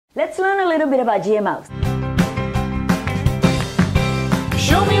Let's learn a little bit about GMOs.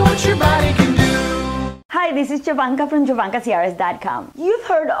 Show me what your body can do. Hi, this is Jovanka from JovankaCiares.com. You've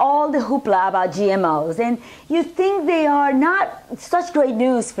heard all the hoopla about GMOs and you think they are not such great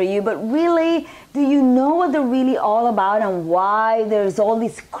news for you, but really, do you know what they're really all about and why there's all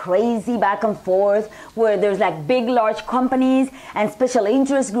this crazy back and forth where there's like big, large companies and special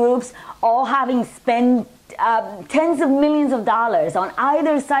interest groups all having spent tens of millions of dollars on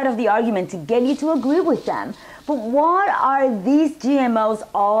either side of the argument to get you to agree with them? But what are these GMOs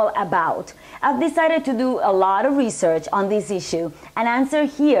all about? I've decided to do a lot of research on this issue and answer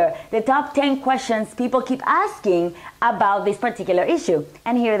here the top 10 questions people keep asking about this particular issue.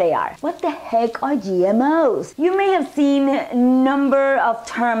 And here they are. What the heck are GMOs? You may have seen a number of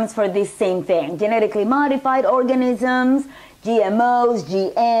terms for this same thing. Genetically modified organisms, GMOs,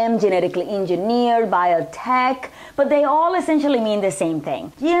 GM, genetically engineered, biotech, but they all essentially mean the same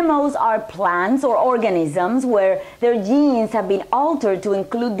thing. GMOs are plants or organisms where their genes have been altered to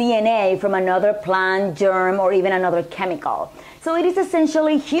include DNA from another plant, germ, or even another chemical. So it is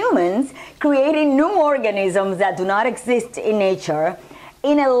essentially humans creating new organisms that do not exist in nature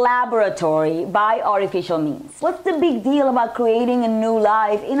in a laboratory by artificial means. What's the big deal about creating a new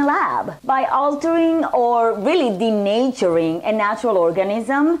life in a lab? By altering or really denaturing a natural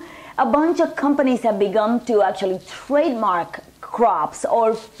organism, a bunch of companies have begun to actually trademark crops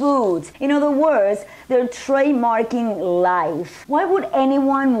or foods. In other words, they're trademarking life. Why would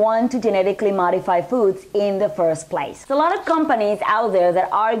anyone want to genetically modify foods in the first place? There's a lot of companies out there that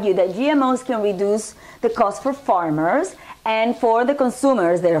argue that GMOs can reduce the cost for farmers and for the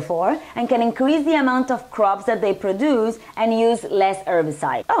consumers, therefore, and can increase the amount of crops that they produce and use less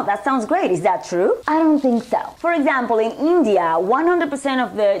herbicide. Oh, that sounds great. Is that true? I don't think so. For example, in India, 100%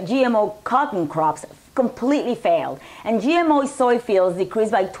 of the GMO cotton crops completely failed, and GMO soy fields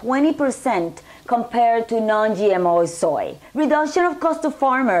decreased by 20% compared to non-GMO soy. Reduction of cost to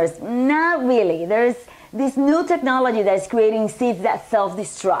farmers? Not really. There's this new technology that's creating seeds that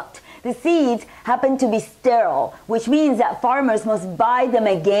self-destruct. The seeds happen to be sterile, which means that farmers must buy them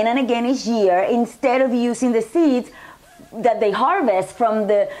again and again each year instead of using the seeds that they harvest from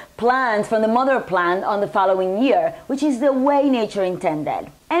the plants, from the mother plant on the following year, which is the way nature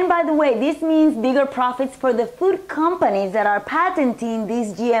intended. And by the way, this means bigger profits for the food companies that are patenting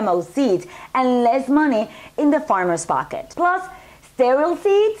these GMO seeds and less money in the farmer's pocket. Plus, sterile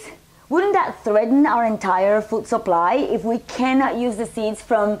seeds? Wouldn't that threaten our entire food supply if we cannot use the seeds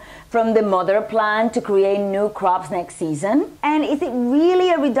from the mother plant to create new crops next season? And is it really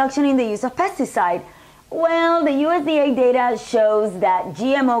a reduction in the use of pesticide? Well, the USDA data shows that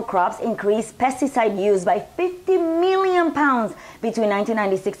GMO crops increased pesticide use by 50 million pounds between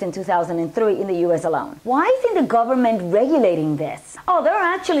 1996 and 2003 in the US alone. Why isn't the government regulating this? Oh, there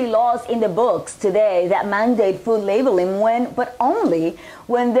are actually laws in the books today that mandate food labeling but only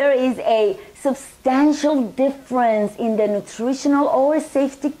when there is a substantial difference in the nutritional or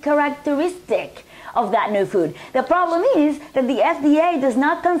safety characteristic of that new food. The problem is that the FDA does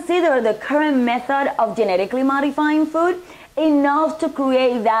not consider the current method of genetically modifying food enough to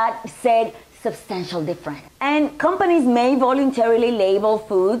create that said substantial difference. And companies may voluntarily label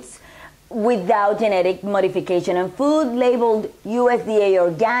foods without genetic modification, and food labeled USDA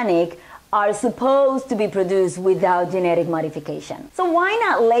organic are supposed to be produced without genetic modification. So why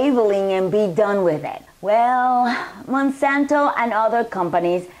not labeling and be done with it? Well, Monsanto and other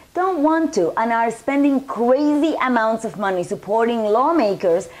companies don't want to and are spending crazy amounts of money supporting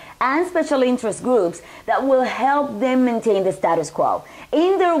lawmakers and special interest groups that will help them maintain the status quo.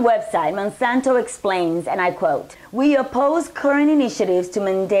 In their website, Monsanto explains, and I quote, "We oppose current initiatives to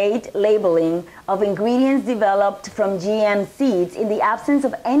mandate labeling of ingredients developed from GM seeds in the absence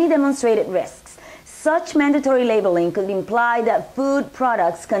of any demonstrated risks. Such mandatory labeling could imply that food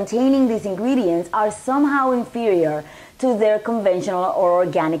products containing these ingredients are somehow inferior to their conventional or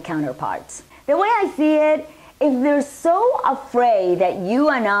organic counterparts." The way I see it, if they're so afraid that you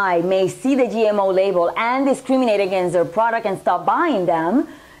and I may see the GMO label and discriminate against their product and stop buying them,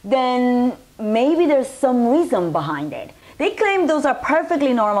 then maybe there's some reason behind it. They claim those are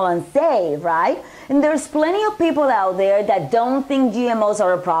perfectly normal and safe, right? And there's plenty of people out there that don't think GMOs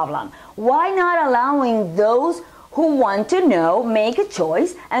are a problem. Why not allowing those who want to know make a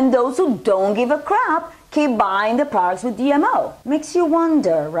choice, and those who don't give a crap keep buying the products with GMO? Makes you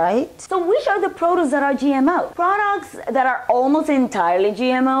wonder, right? So which are the products that are GMO? Products that are almost entirely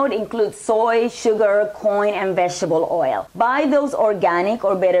GMO include soy, sugar, corn, and vegetable oil. Buy those organic,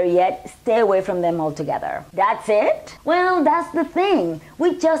 or better yet, stay away from them altogether. That's it? Well, that's the thing.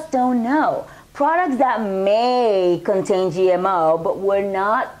 We just don't know. Products that may contain GMO but were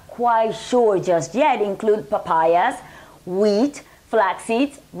not quite sure just yet include papayas, wheat, flax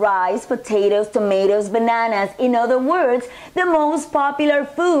seeds, rice, potatoes, tomatoes, bananas. In other words, the most popular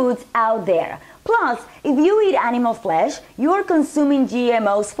foods out there. Plus, if you eat animal flesh, you're consuming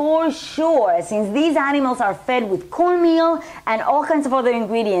GMOs for sure, since these animals are fed with cornmeal and all kinds of other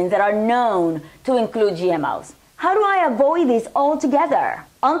ingredients that are known to include GMOs. How do I avoid this altogether?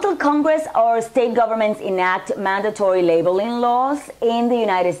 Until Congress or state governments enact mandatory labeling laws in the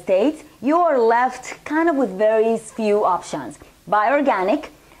United States, you are left kind of with very few options. Buy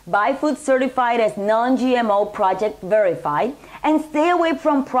organic, buy food certified as non-GMO project verified, and stay away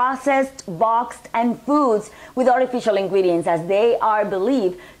from processed, boxed, and foods with artificial ingredients as they are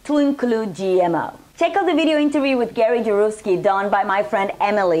believed to include GMO. Check out the video interview with Gary Jarowski done by my friend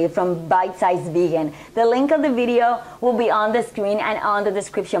Emily from Bite Size Vegan. The link of the video will be on the screen and on the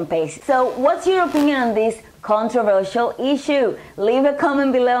description page. So what's your opinion on this controversial issue? Leave a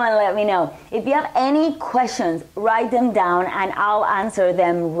comment below and let me know. If you have any questions, write them down and I'll answer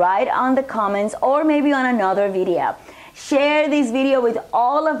them right on the comments or maybe on another video. Share this video with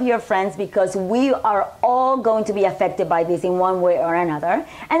all of your friends because we are all going to be affected by this in one way or another.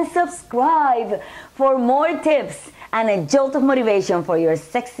 And subscribe for more tips and a jolt of motivation for your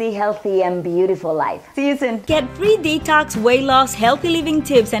sexy, healthy, and beautiful life. See you soon. Get free detox, weight loss, healthy living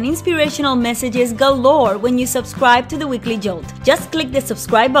tips, and inspirational messages galore when you subscribe to the Weekly Jolt. Just click the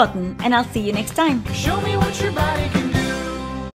subscribe button and I'll see you next time. Show me what your body can do.